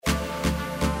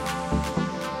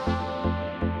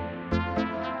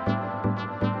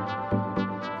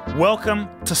Welcome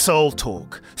to Soul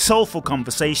Talk, soulful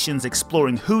conversations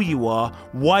exploring who you are,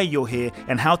 why you're here,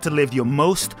 and how to live your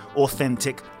most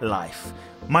authentic life.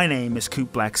 My name is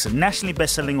Coop Blackson, nationally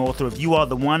best-selling author of You Are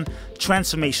the One,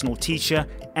 transformational teacher,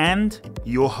 and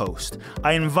your host.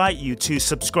 I invite you to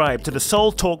subscribe to the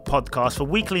Soul Talk podcast for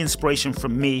weekly inspiration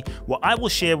from me, where I will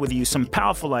share with you some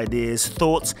powerful ideas,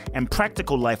 thoughts, and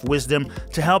practical life wisdom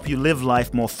to help you live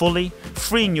life more fully,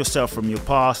 freeing yourself from your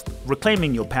past,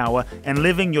 reclaiming your power, and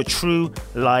living your true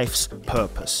life's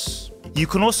purpose. You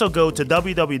can also go to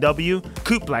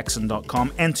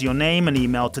www.coopblackson.com, enter your name and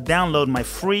email to download my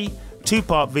free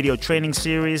 2-part video training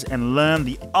series and learn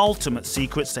the ultimate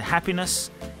secrets to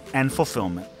happiness and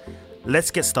fulfillment.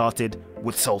 Let's get started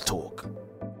with Soul Talk.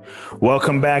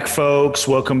 Welcome back, folks.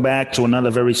 Welcome back to another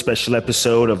very special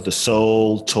episode of the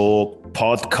Soul Talk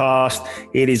podcast.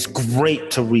 It is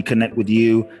great to reconnect with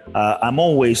you. I'm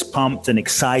always pumped and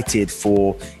excited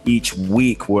for each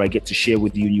week where I get to share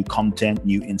with you new content,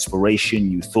 new inspiration,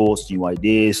 new thoughts, new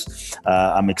ideas.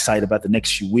 I'm excited about the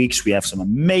next few weeks. We have some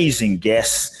amazing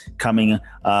guests coming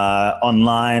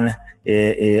online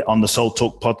on the Soul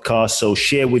Talk podcast. So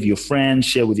share with your friends,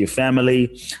 share with your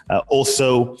family.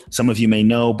 Also, some of you may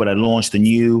know, but I launched a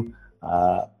new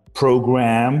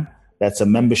program. That's a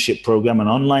membership program, an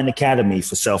online academy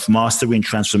for self-mastery and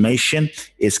transformation.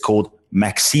 It's called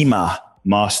Maxima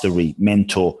Mastery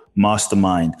Mentor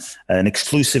Mastermind, an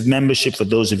exclusive membership for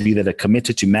those of you that are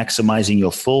committed to maximizing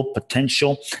your full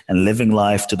potential and living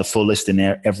life to the fullest in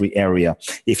every area.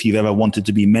 If you've ever wanted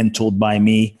to be mentored by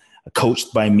me,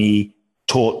 coached by me,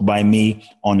 taught by me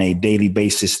on a daily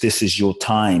basis, this is your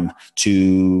time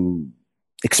to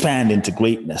expand into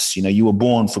greatness. You know, you were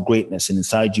born for greatness, and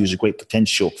inside you is a great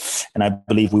potential. And I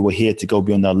believe we were here to go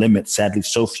beyond our limits. Sadly,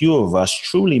 so few of us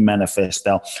truly manifest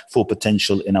our full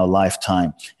potential in our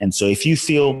lifetime. And so if you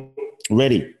feel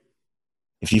ready,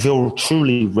 if you feel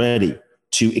truly ready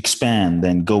to expand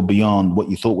and go beyond what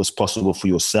you thought was possible for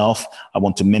yourself, I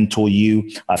want to mentor you.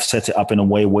 I've set it up in a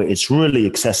way where it's really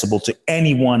accessible to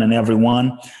anyone and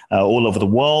everyone all over the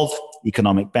world,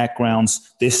 economic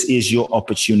backgrounds. This is your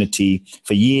opportunity.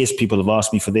 For years, people have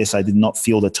asked me for this. I did not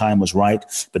feel the time was right,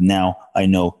 but now I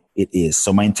know it is.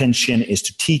 So my intention is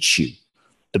to teach you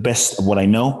the best of what I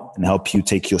know and help you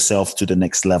take yourself to the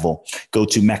next level. Go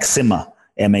to Maxima,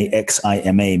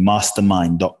 Maxima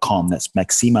mastermind.com. That's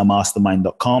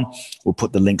maximamastermind.com. We'll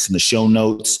put the links in the show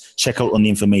notes. Check out on the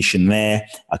information there.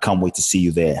 I can't wait to see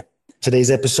you there.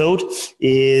 Today's episode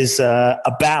is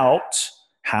about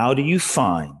how do you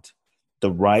find the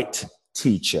right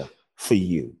teacher for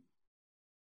you?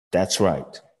 That's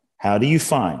right. How do you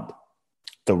find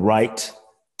the right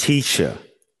teacher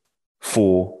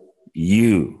for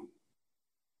you?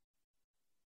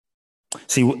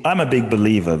 See, I'm a big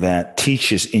believer that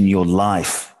teachers in your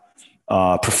life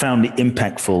are profoundly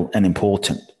impactful and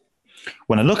important.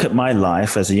 When I look at my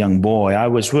life as a young boy, I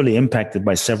was really impacted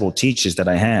by several teachers that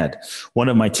I had. One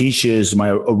of my teachers, my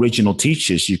original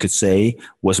teachers, you could say,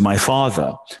 was my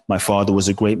father. My father was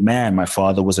a great man. My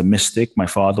father was a mystic. My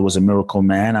father was a miracle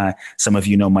man. Some of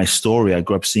you know my story. I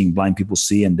grew up seeing blind people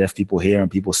see and deaf people hear and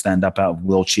people stand up out of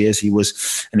wheelchairs. He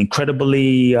was an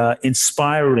incredibly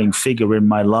inspiring figure in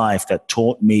my life that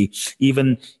taught me,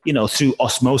 even, through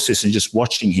osmosis and just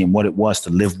watching him, what it was to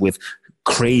live with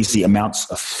crazy amounts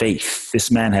of faith. This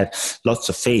man had lots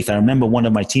of faith. I remember one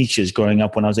of my teachers growing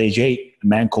up when I was age 8, a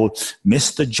man called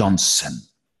Mr. Johnson.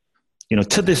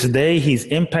 To this day, he's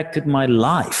impacted my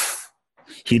life.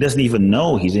 He doesn't even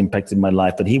know he's impacted my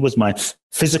life, but he was my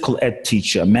physical ed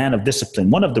teacher, a man of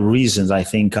discipline. One of the reasons I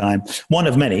think I'm one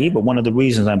of many, but one of the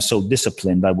reasons I'm so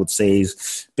disciplined, I would say,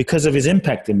 is because of his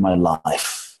impact in my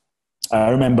life. I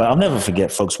remember, I'll never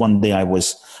forget, folks, one day I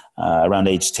was around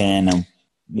age 10, and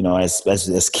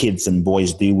as kids and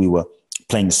boys do, we were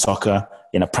playing soccer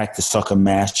in a practice soccer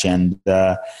match, and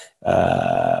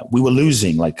we were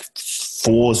losing like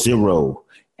 4-0.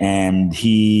 And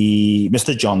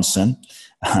Mr. Johnson,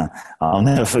 I'll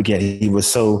never forget, he was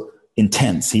so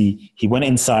intense. He went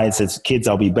inside, said, "Kids,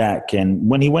 I'll be back." And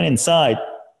when he went inside,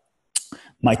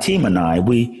 my team and I,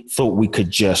 we thought we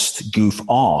could just goof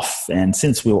off. And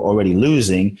since we were already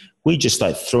losing, we just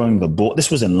started throwing the ball. This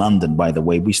was in London, by the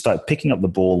way. We started picking up the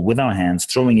ball with our hands,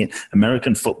 throwing it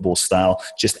American football style,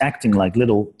 just acting like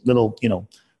little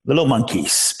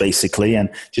monkeys, basically, and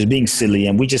just being silly.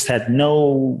 And we just had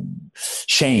no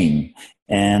shame.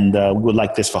 And we were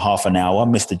like this for half an hour.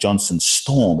 Mr. Johnson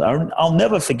stormed. I'll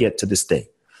never forget to this day.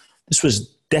 This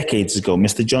was decades ago.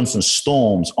 Mr. Johnson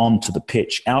storms onto the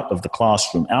pitch, out of the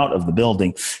classroom, out of the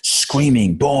building, screaming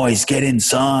screaming, boys, get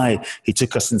inside. He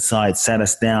took us inside, sat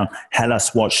us down, had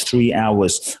us watch 3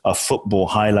 hours of football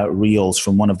highlight reels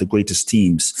from one of the greatest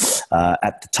teams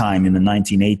at the time in the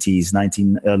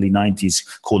 1980s, early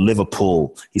 90s, called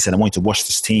Liverpool. He said, I want you to watch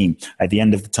this team. At the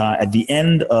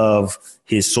end of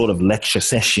his sort of lecture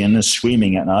session,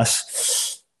 screaming at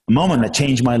us, a moment that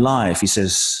changed my life. He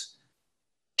says,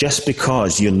 just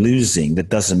because you're losing, that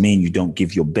doesn't mean you don't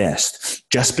give your best.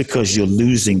 Just because you're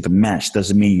losing the match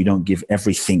doesn't mean you don't give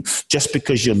everything. Just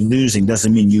because you're losing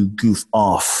doesn't mean you goof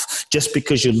off. Just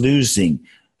because you're losing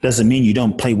doesn't mean you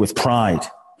don't play with pride.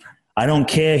 I don't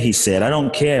care, he said. I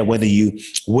don't care whether you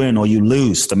win or you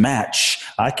lose the match.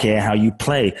 I care how you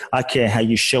play. I care how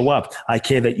you show up. I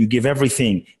care that you give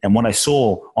everything. And what I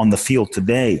saw on the field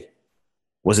today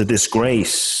was a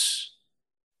disgrace.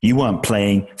 You weren't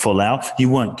playing full out. You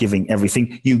weren't giving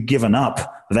everything. You've given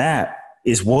up. That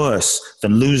is worse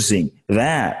than losing.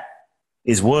 That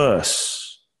is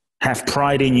worse. Have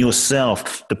pride in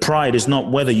yourself. The pride is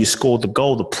not whether you scored the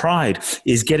goal. The pride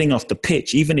is getting off the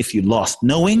pitch, even if you lost,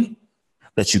 knowing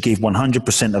that you gave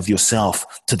 100% of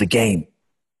yourself to the game.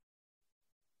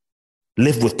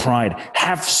 Live with pride.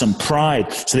 Have some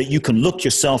pride so that you can look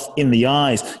yourself in the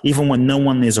eyes even when no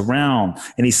one is around.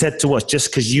 And he said to us,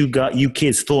 just because you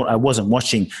kids thought I wasn't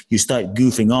watching, you start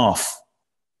goofing off.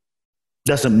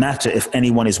 Doesn't matter if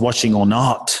anyone is watching or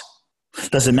not.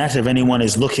 Doesn't matter if anyone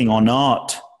is looking or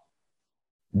not.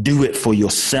 Do it for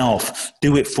yourself.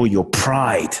 Do it for your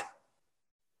pride.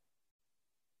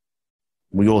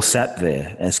 We all sat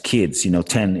there as kids,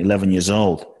 10, 11 years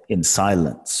old, in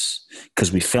silence,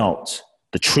 because we felt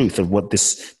the truth of what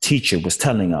this teacher was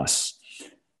telling us.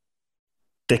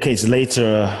 Decades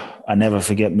later, I never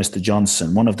forget Mr.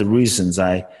 Johnson. One of the reasons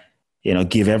I,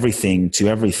 give everything to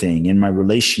everything in my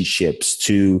relationships,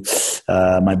 to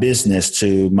my business,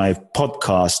 to my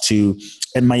podcast, to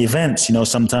at my events.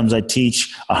 Sometimes I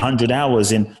teach 100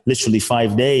 hours in literally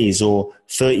 5 days, or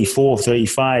 34,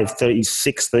 35,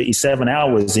 36, 37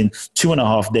 hours in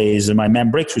 2.5 days in my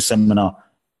Man Breakthrough seminar,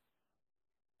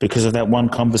 because of that one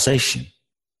conversation.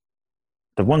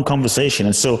 The one conversation.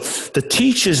 And so the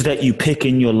teachers that you pick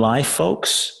in your life,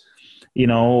 folks, I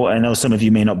know some of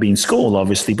you may not be in school,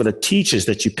 obviously, but the teachers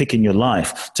that you pick in your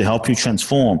life to help you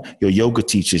transform, your yoga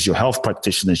teachers, your health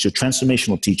practitioners, your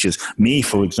transformational teachers, me,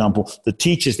 for example, the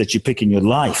teachers that you pick in your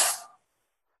life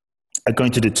are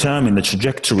going to determine the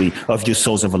trajectory of your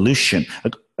soul's evolution,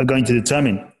 are going to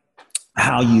determine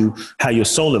how your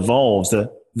soul evolves,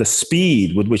 the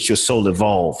speed with which your soul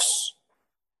evolves.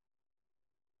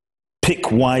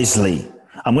 Pick wisely.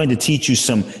 I'm going to teach you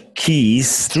some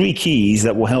keys, 3 keys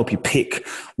that will help you pick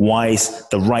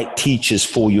the right teachers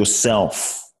for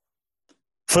yourself.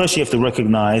 First, you have to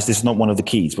recognize, this is not one of the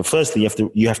keys, but firstly,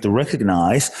 you have to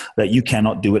recognize that you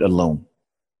cannot do it alone.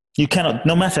 You cannot,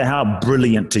 no matter how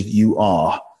brilliant you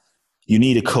are, you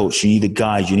need a coach, you need a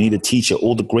guide, you need a teacher.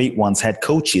 All the great ones had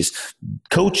coaches.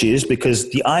 Coaches, because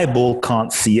the eyeball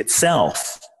can't see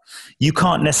itself. You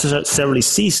can't necessarily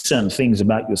see certain things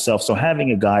about yourself. So having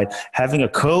a guide, having a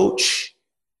coach,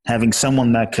 having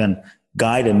someone that can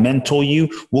guide and mentor you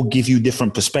will give you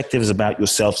different perspectives about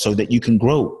yourself so that you can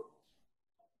grow.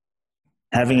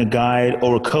 Having a guide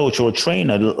or a coach or a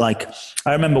trainer, like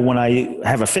I remember when I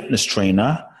have a fitness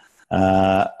trainer,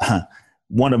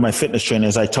 one of my fitness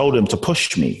trainers, I told him to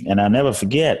push me. And I'll never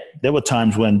forget, there were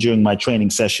times when during my training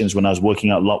sessions, when I was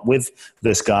working out a lot with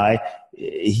this guy,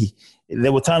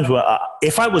 there were times where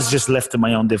if I was just left to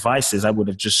my own devices, I would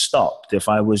have just stopped. If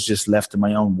I was just left to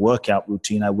my own workout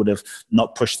routine, I would have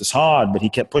not pushed as hard, but he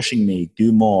kept pushing me,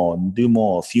 do more,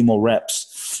 a few more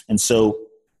reps. And so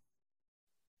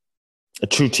a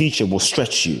true teacher will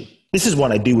stretch you. This is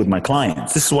what I do with my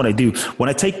clients. This is what I do when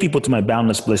I take people to my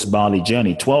Boundless Bliss Bali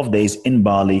journey, 12 days in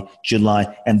Bali,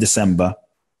 July and December.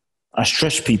 I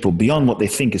stretch people beyond what they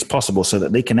think is possible so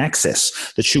that they can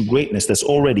access the true greatness that's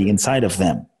already inside of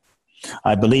them.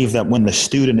 I believe that when the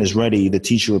student is ready, the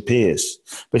teacher appears.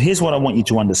 But here's what I want you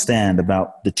to understand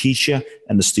about the teacher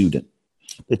and the student.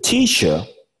 The teacher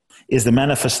is the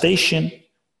manifestation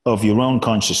of your own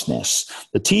consciousness.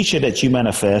 The teacher that you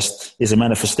manifest is a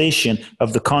manifestation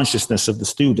of the consciousness of the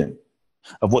student,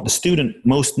 of what the student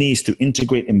most needs to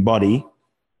integrate, embody,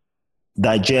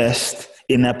 digest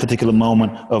in that particular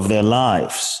moment of their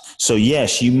lives. So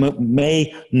yes, you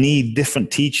may need different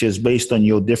teachers based on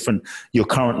your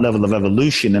current level of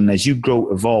evolution. And as you grow,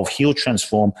 evolve, heal,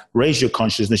 transform, raise your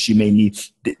consciousness, you may need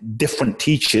different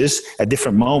teachers at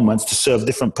different moments to serve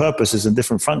different purposes and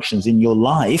different functions in your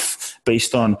life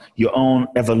based on your own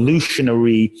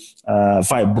evolutionary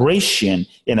vibration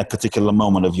in a particular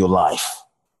moment of your life.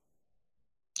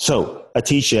 So a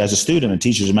teacher as a student, a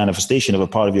teacher is a manifestation of a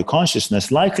part of your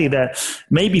consciousness, likely that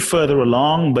maybe further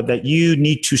along, but that you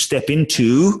need to step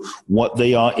into what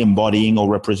they are embodying or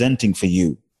representing for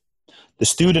you. The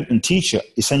student and teacher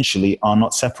essentially are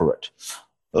not separate.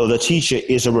 The teacher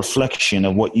is a reflection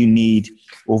of what you need,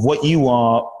 of what you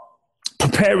are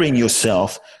preparing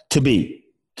yourself to be.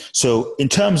 So in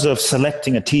terms of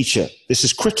selecting a teacher, this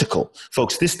is critical.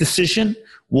 Folks, this decision,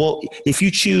 well, if you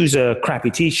choose a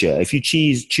crappy teacher, if you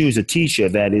choose a teacher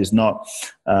that is not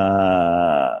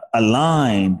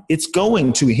aligned, it's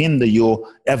going to hinder your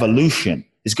evolution.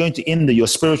 It's going to hinder your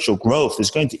spiritual growth.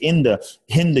 It's going to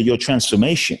hinder your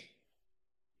transformation.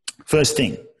 First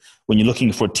thing, when you're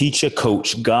looking for a teacher,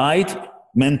 coach, guide,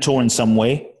 mentor in some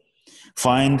way,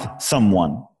 find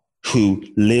someone who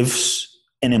lives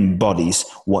and embodies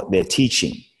what they're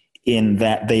teaching, in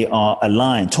that they are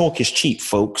aligned. Talk is cheap,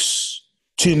 folks.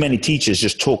 Too many teachers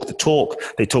just talk the talk.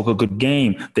 They talk a good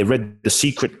game. They read The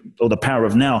Secret or The Power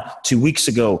of Now 2 weeks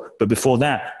ago. But before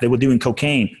that, they were doing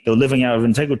cocaine. They were living out of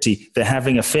integrity. They're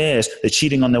having affairs. They're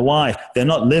cheating on their wife. They're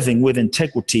not living with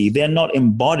integrity. They're not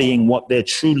embodying what they're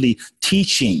truly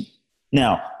teaching.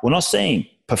 Now, we're not saying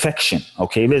perfection,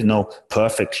 okay? There's no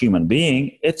perfect human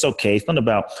being. It's okay. It's not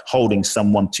about holding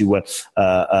someone to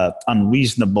a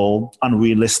unreasonable,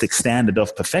 unrealistic standard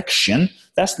of perfection.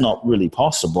 That's not really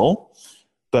possible.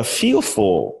 But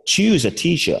choose a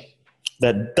teacher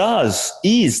that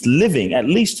is living, at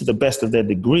least to the best of their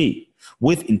degree,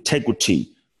 with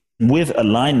integrity, with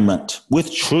alignment,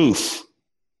 with truth.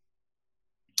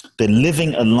 They're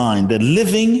living aligned. They're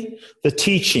living the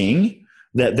teaching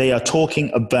that they are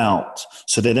talking about.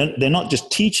 So they're not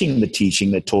just teaching the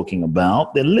teaching they're talking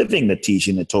about. They're living the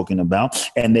teaching they're talking about.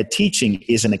 And their teaching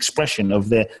is an expression of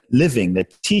their living. Their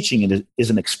teaching is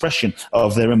an expression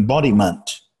of their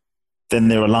embodiment. Then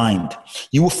they're aligned.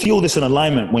 You will feel this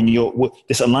alignment when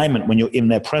you're in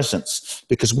their presence,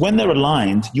 because when they're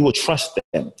aligned, you will trust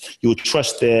them. You will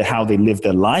trust how they live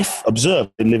their life. Observe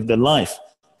they live their life.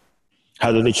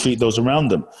 How do they treat those around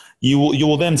them? You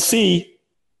will then see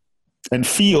and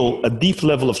feel a deep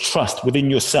level of trust within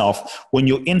yourself when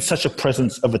you're in such a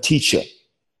presence of a teacher.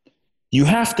 You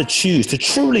have to choose to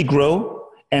truly grow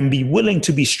and be willing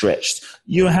to be stretched.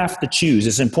 You have to choose.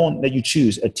 It's important that you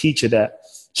choose a teacher that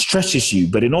stretches you.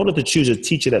 But in order to choose a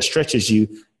teacher that stretches you,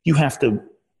 you have to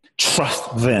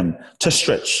trust them to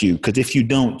stretch you. Because if you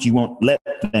don't, you won't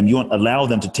you won't allow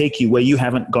them to take you where you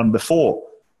haven't gone before.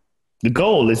 The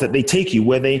goal is that they take you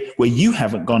where you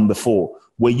haven't gone before,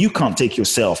 where you can't take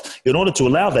yourself. In order to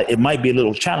allow that, it might be a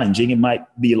little challenging. It might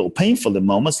be a little painful in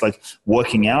moments, like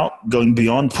working out, going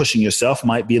beyond pushing yourself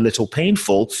might be a little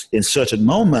painful in certain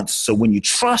moments. So when you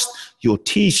trust your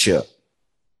teacher,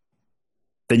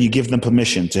 then you give them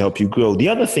permission to help you grow. The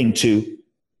other thing too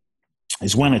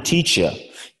is when a teacher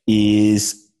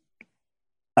is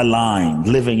aligned,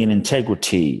 living in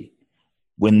integrity,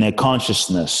 when their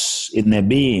consciousness, in their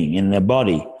being, in their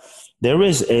body, there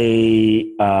is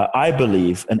I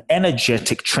believe, an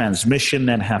energetic transmission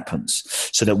that happens,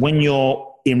 so that when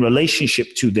you're in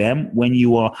relationship to them, when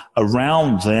you are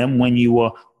around them, when you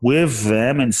are with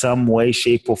them in some way,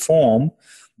 shape, or form,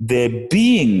 their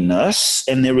beingness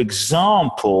and their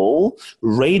example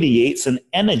radiates an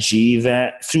energy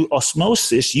that through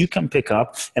osmosis you can pick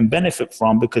up and benefit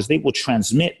from, because they will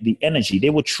transmit the energy.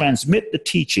 They will transmit the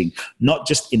teaching, not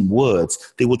just in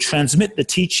words. They will transmit the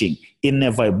teaching in their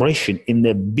vibration, in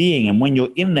their being. And when you're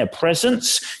in their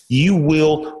presence, you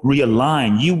will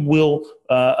realign. You will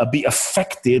be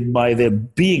affected by their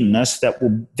beingness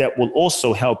that will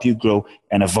also help you grow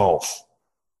and evolve.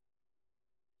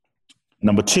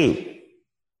 Number 2,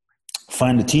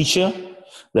 find a teacher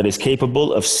that is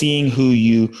capable of seeing who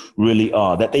you really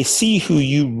are, that they see who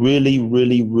you really,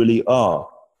 really, really are.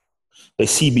 They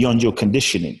see beyond your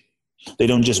conditioning. They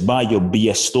don't just buy your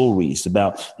BS stories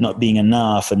about not being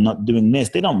enough and not doing this.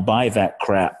 They don't buy that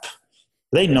crap.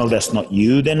 They know that's not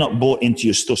you. They're not bought into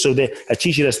your story. So they're a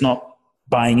teacher that's not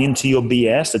buying into your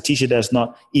BS, a teacher that's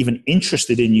not even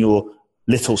interested in your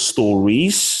little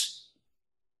stories.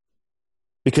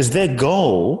 Because their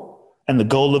goal, and the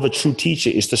goal of a true teacher,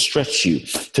 is to stretch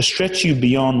you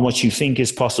beyond what you think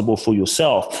is possible for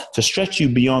yourself, to stretch you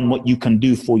beyond what you can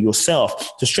do for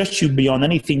yourself, to stretch you beyond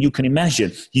anything you can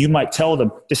imagine. You might tell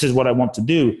them, this is what I want to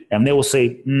do. And they will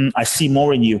say, I see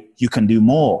more in you. You can do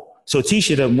more. So a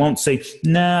teacher that won't say,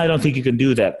 nah, I don't think you can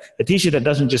do that. A teacher that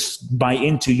doesn't just buy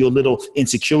into your little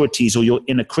insecurities or your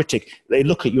inner critic. They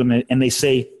look at you and they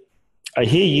say, I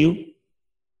hear you,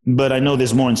 but I know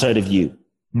there's more inside of you.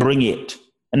 Bring it.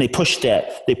 And they push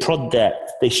that, they prod that,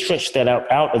 they stretch that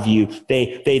out of you.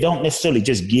 They don't necessarily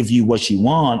just give you what you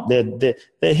want.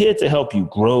 They're here to help you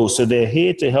grow. So they're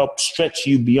here to help stretch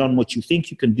you beyond what you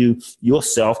think you can do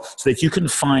yourself, so that you can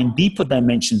find deeper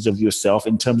dimensions of yourself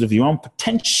in terms of your own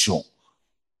potential,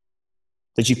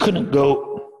 that you couldn't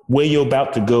go where you're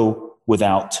about to go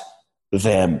without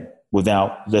them,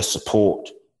 without their support.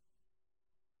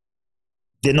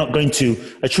 They're not going to,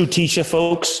 a true teacher,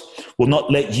 folks, will not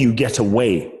let you get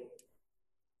away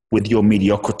with your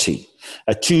mediocrity.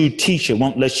 A true teacher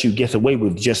won't let you get away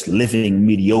with just living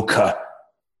mediocre.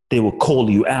 They will call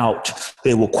you out.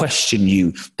 They will question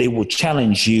you. They will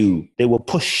challenge you. They will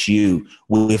push you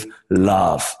with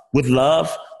love. With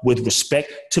love, with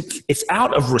respect. It's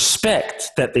out of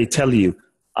respect that they tell you,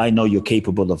 I know you're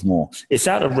capable of more. It's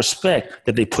out of respect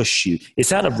that they push you.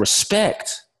 It's out of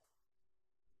respect.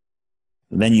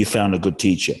 Then you found a good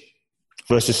teacher.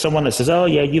 Versus someone that says, oh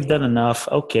yeah, you've done enough.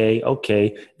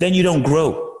 Okay. Then you don't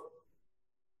grow.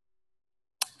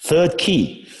 Third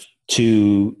key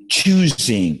to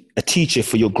choosing a teacher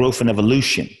for your growth and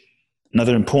evolution.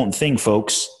 Another important thing,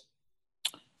 folks.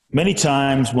 Many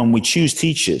times when we choose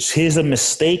teachers, here's a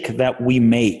mistake that we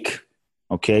make.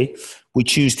 Okay. We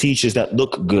choose teachers that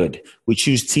look good. We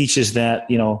choose teachers that,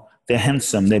 they're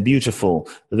handsome, they're beautiful.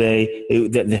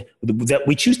 That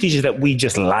we choose teachers that we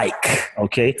just like,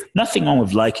 okay? Nothing wrong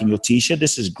with liking your teacher.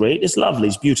 This is great. It's lovely.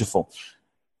 It's beautiful.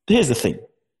 Here's the thing.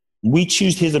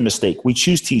 Here's a mistake. We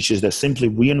choose teachers that simply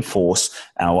reinforce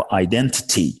our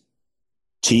identity.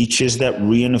 Teachers that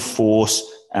reinforce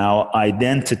our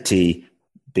identity.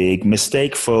 Big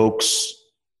mistake, folks.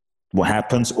 What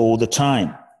happens all the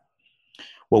time?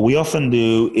 What we often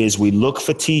do is we look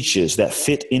for teachers that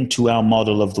fit into our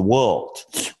model of the world.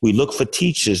 We look for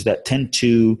teachers that tend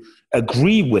to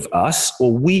agree with us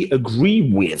or we agree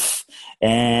with,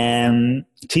 and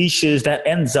teachers that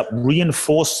ends up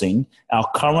reinforcing our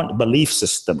current belief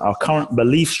system, our current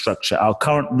belief structure, our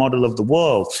current model of the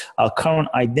world, our current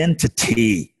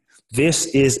identity. This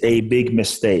is a big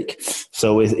mistake.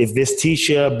 So if this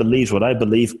teacher believes what I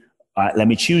believe, let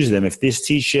me choose them. If this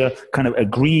teacher kind of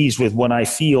agrees with what I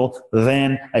feel,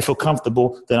 then I feel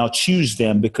comfortable, then I'll choose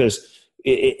them, because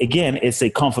again, it's a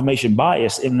confirmation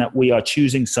bias in that we are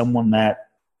choosing someone that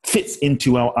fits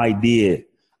into our idea.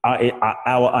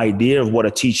 Our idea of what a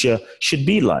teacher should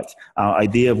be like, our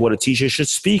idea of what a teacher should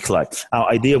speak like, our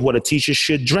idea of what a teacher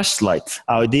should dress like,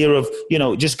 our idea of,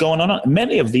 just going on.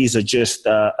 Many of these are just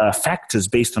factors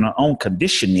based on our own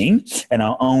conditioning and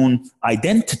our own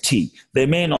identity. They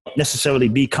may not necessarily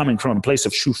be coming from a place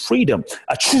of true freedom.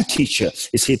 A true teacher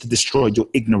is here to destroy your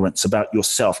ignorance about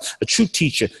yourself. A true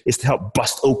teacher is to help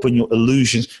bust open your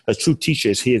illusions. A true teacher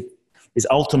is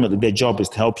ultimately, their job is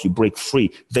to help you break free.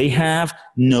 They have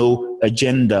no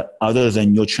agenda other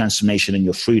than your transformation and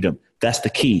your freedom. That's the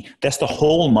key. That's the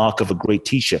hallmark of a great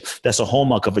teacher. That's a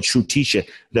hallmark of a true teacher.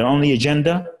 Their only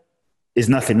agenda is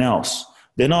nothing else.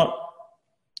 They're not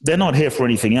here for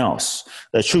anything else.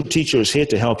 A true teacher is here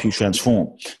to help you transform.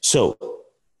 So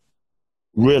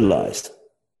realize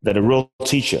that a real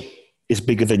teacher is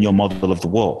bigger than your model of the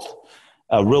world.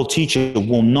 A real teacher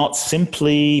will not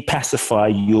simply pacify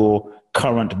your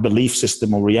current belief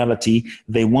system or reality.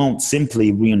 They won't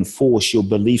simply reinforce your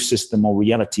belief system or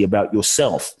reality about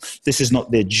yourself. This is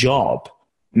not their job.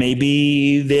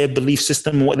 Maybe their belief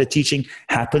system and what they're teaching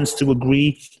happens to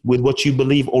agree with what you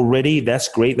believe already. That's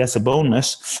great. That's a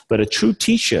bonus. But a true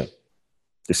teacher,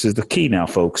 this is the key now,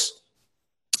 folks,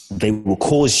 they will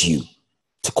cause you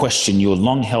to question your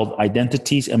long-held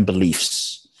identities and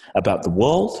beliefs about the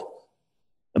world,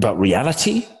 about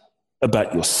reality,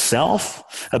 about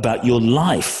yourself, about your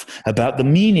life, about the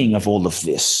meaning of all of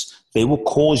this. They will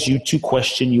cause you to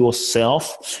question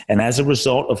yourself. And as a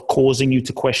result of causing you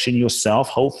to question yourself,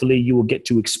 hopefully you will get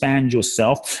to expand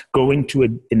yourself, go into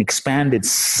an expanded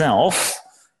self,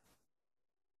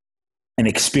 and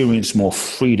experience more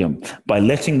freedom. By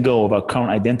letting go of our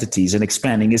current identities and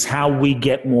expanding is how we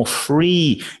get more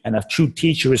free. And a true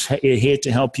teacher is here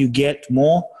to help you get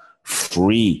more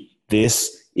free.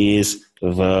 This is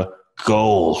the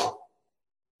goal.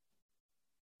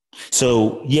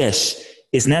 So yes,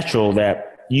 it's natural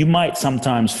that you might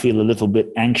sometimes feel a little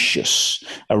bit anxious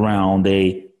around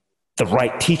the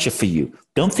right teacher for you.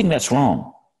 Don't think that's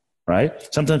wrong, right?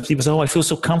 Sometimes people say, oh, I feel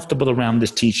so comfortable around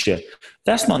this teacher.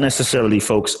 That's not necessarily,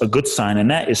 folks, a good sign.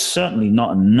 And that is certainly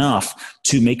not enough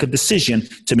to make a decision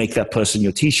to make that person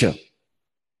your teacher.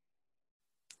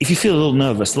 If you feel a little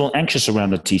nervous, a little anxious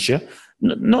around a teacher,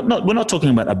 we're not talking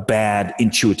about a bad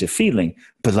intuitive feeling,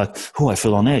 but like, oh, I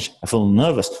feel on edge. I feel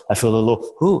nervous. I feel a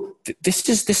little,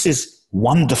 this is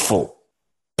wonderful,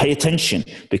 Pay attention,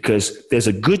 because there's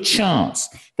a good chance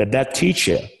that that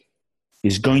teacher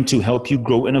is going to help you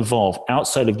grow and evolve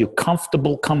outside of your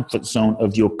comfortable comfort zone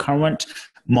of your current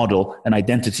model and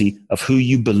identity of who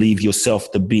you believe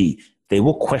yourself to be. They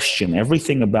will question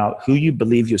everything about who you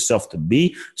believe yourself to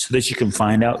be so that you can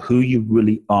find out who you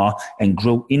really are and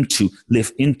grow into,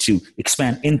 live into,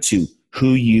 expand into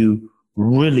who you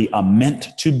really are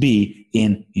meant to be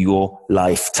in your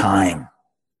lifetime.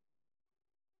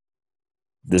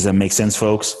 Does that make sense,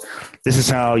 folks? This is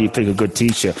how you pick a good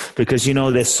teacher, because,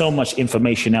 there's so much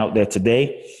information out there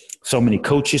today. So many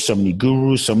coaches, so many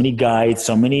gurus, so many guides,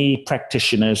 so many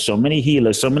practitioners, so many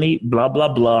healers, so many blah,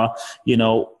 blah, blah.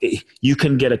 You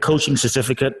can get a coaching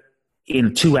certificate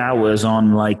in 2 hours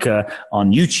on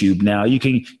on YouTube now. You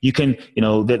can,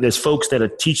 there's folks that are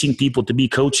teaching people to be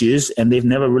coaches, and they've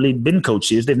never really been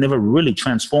coaches. They've never really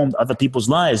transformed other people's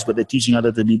lives, but they're teaching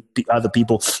other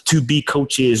people to be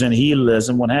coaches and healers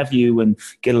and what have you, and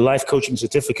get a life coaching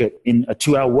certificate in a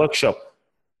 2-hour workshop.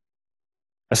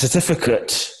 A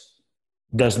certificate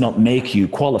does not make you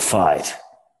qualified.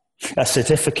 A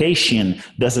certification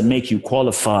doesn't make you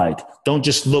qualified. Don't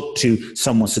just look to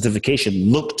someone's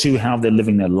certification. Look to how they're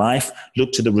living their life.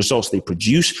 Look to the results they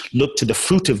produce. Look to the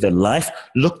fruit of their life.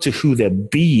 Look to who they're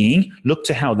being. Look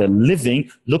to how they're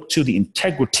living. Look to the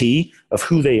integrity of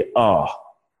who they are.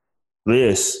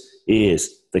 This is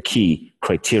the key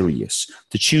criteria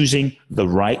to choosing the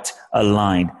right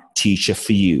aligned teacher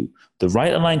for you. The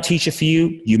right aligned teacher for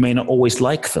you, you may not always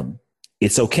like them.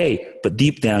 It's okay, but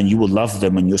deep down you will love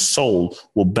them and your soul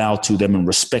will bow to them and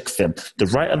respect them. The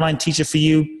right aligned teacher for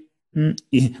you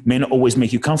may not always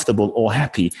make you comfortable or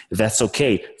happy. That's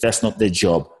okay. That's not their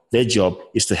job. Their job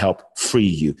is to help free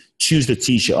you. Choose the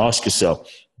teacher. Ask yourself,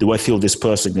 do I feel this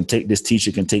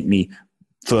teacher can take me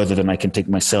further than I can take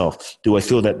myself? Do I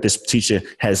feel that this teacher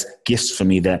has gifts for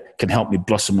me that can help me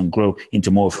blossom and grow into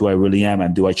more of who I really am?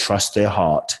 And do I trust their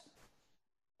heart?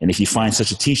 And if you find such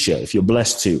a teacher, if you're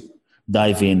blessed to,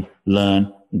 dive in,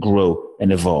 learn, grow,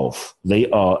 and evolve. They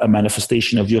are a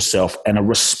manifestation of yourself and a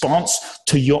response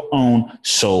to your own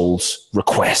soul's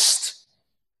request.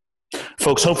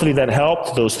 Folks, hopefully that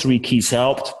helped. Those 3 keys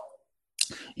helped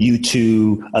you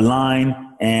to align.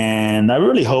 And I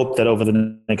really hope that over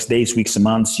the next days, weeks, and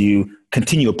months, you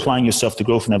continue applying yourself to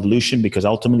growth and evolution, because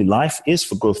ultimately life is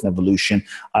for growth and evolution.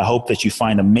 I hope that you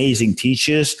find amazing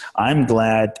teachers. I'm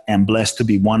glad and blessed to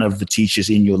be one of the teachers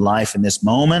in your life in this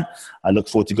moment. I look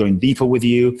forward to going deeper with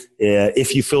you.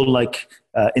 If you feel like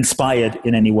inspired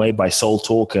in any way by Soul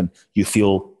Talk and you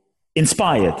feel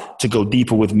inspired to go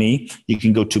deeper with me, you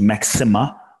can go to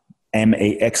Maxima,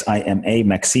 Maxima,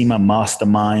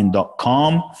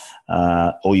 MaximaMastermind.com,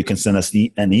 or you can send us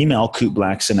an email,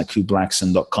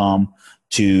 KoopBlackson@KoopBlackson.com,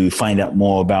 to find out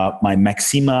more about my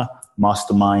Maxima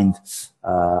Mastermind,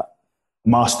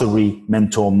 Mastery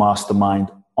Mentor Mastermind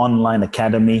online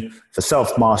academy for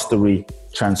self-mastery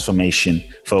transformation.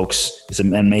 Folks, it's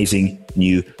an amazing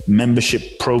new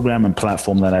membership program and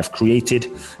platform that I've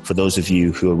created for those of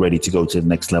you who are ready to go to the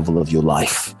next level of your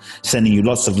life. Sending you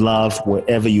lots of love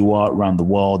wherever you are around the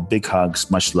world. Big hugs,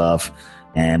 much love,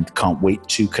 and can't wait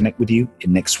to connect with you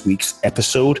in next week's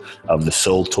episode of the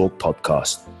Soul Talk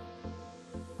podcast.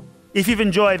 If you've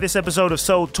enjoyed this episode of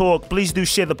Soul Talk, please do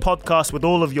share the podcast with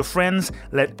all of your friends.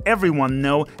 Let everyone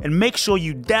know, and make sure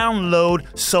you download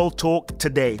Soul Talk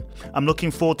today. I'm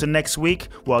looking forward to next week,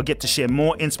 where I'll get to share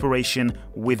more inspiration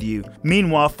with you.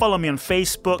 Meanwhile, follow me on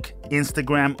Facebook,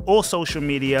 Instagram, or social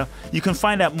media. You can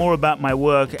find out more about my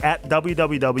work at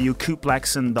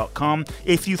www.koopblackson.com.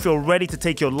 If you feel ready to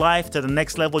take your life to the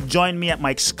next level, join me at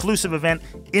my exclusive event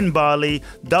in Bali,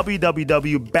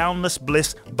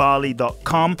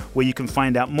 www.boundlessblissbali.com, where you can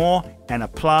find out more and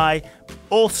apply.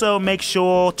 Also, make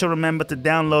sure to remember to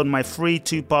download my free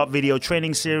 2-part video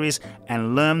training series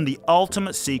and learn the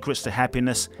ultimate secrets to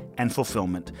happiness and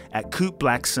fulfillment at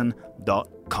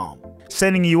KoopBlackson.com.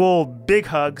 Sending you all big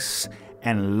hugs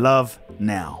and love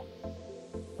now.